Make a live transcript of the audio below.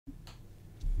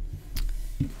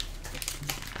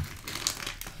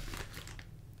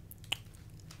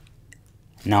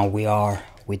Now we are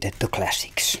with the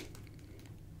classics.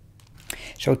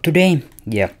 So today,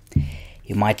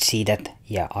 you might see that,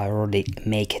 I already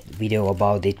make a video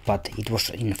about it, but it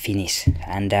was in Finnish,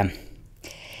 and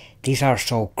these are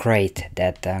so great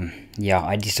that,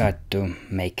 I decided to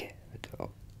make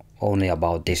only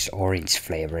about this orange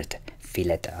flavored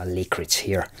filled licorice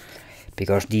here,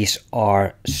 because these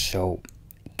are so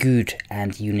good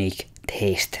and unique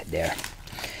taste there.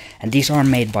 And these are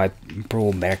made by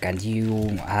Brunberg, and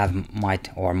you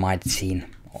might seen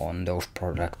on those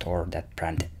product or that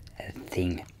brand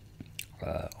thing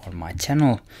on my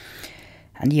channel.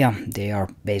 And they are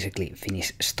basically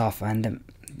Finnish stuff and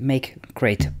make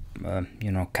great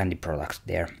candy products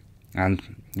there. And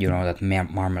you know that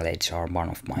marmalades are one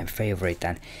of my favorite,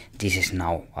 and this is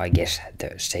now, I guess,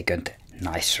 the second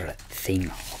nicer thing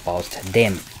about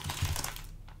them.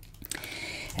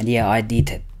 And I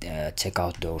did check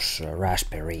out those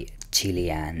raspberry, chili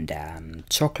and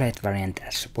chocolate variant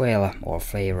as well, or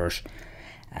flavors,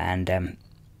 and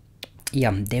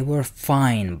they were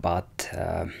fine, but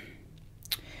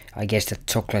I guess the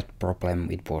chocolate problem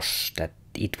was that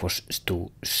it was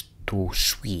too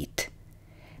sweet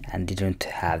and didn't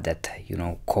have that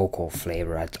cocoa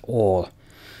flavor at all.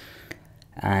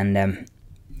 And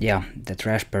that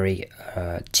raspberry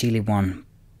chili one,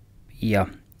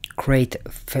 great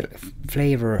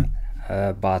flavor,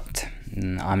 but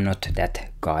I'm not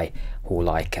that guy who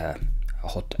like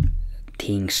hot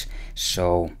things,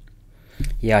 so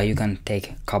you can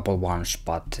take a couple ones,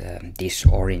 but this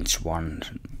orange one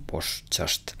was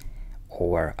just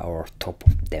over our top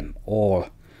of them all.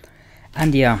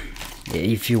 And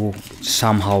if you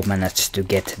somehow manage to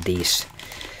get these,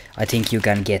 I think you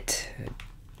can get,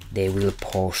 they will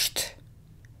post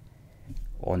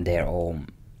on their own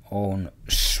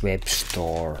web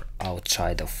store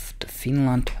outside of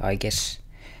Finland, I guess.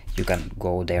 You can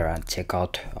go there and check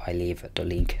out. I leave the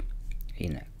link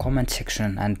in the comment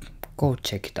section, and go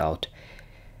check it out,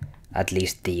 at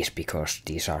least these, because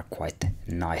these are quite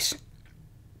nice.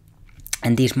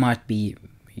 And this might be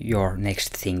your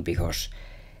next thing, because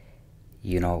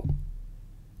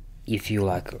if you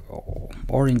like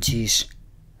oranges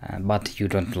but you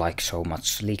don't like so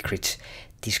much licorice,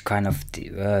 this kind of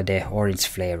the orange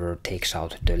flavor takes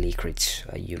out the licorice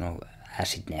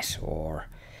acidness, or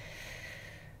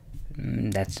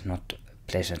that's not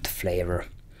pleasant flavor,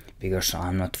 because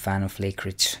I'm not fan of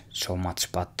licorice so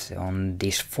much. But on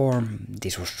this form,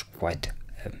 this was quite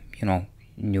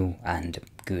new and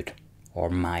good, or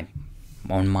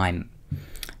on my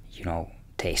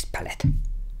taste palette.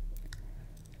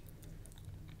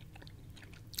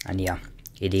 And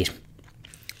it is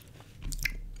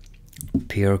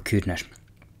pure goodness.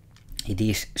 It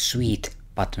is sweet,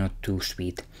 but not too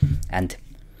sweet, and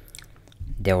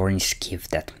the orange gives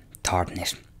that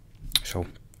tartness. So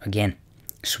again,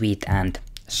 sweet and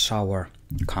sour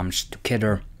comes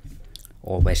together,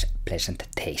 always pleasant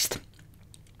taste.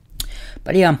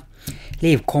 But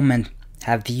leave comment,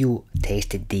 have you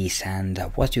tasted these, and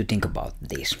what you think about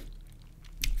this,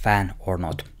 fan or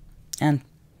not, and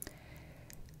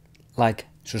like,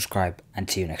 subscribe, and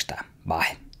see you next time.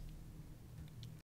 Bye.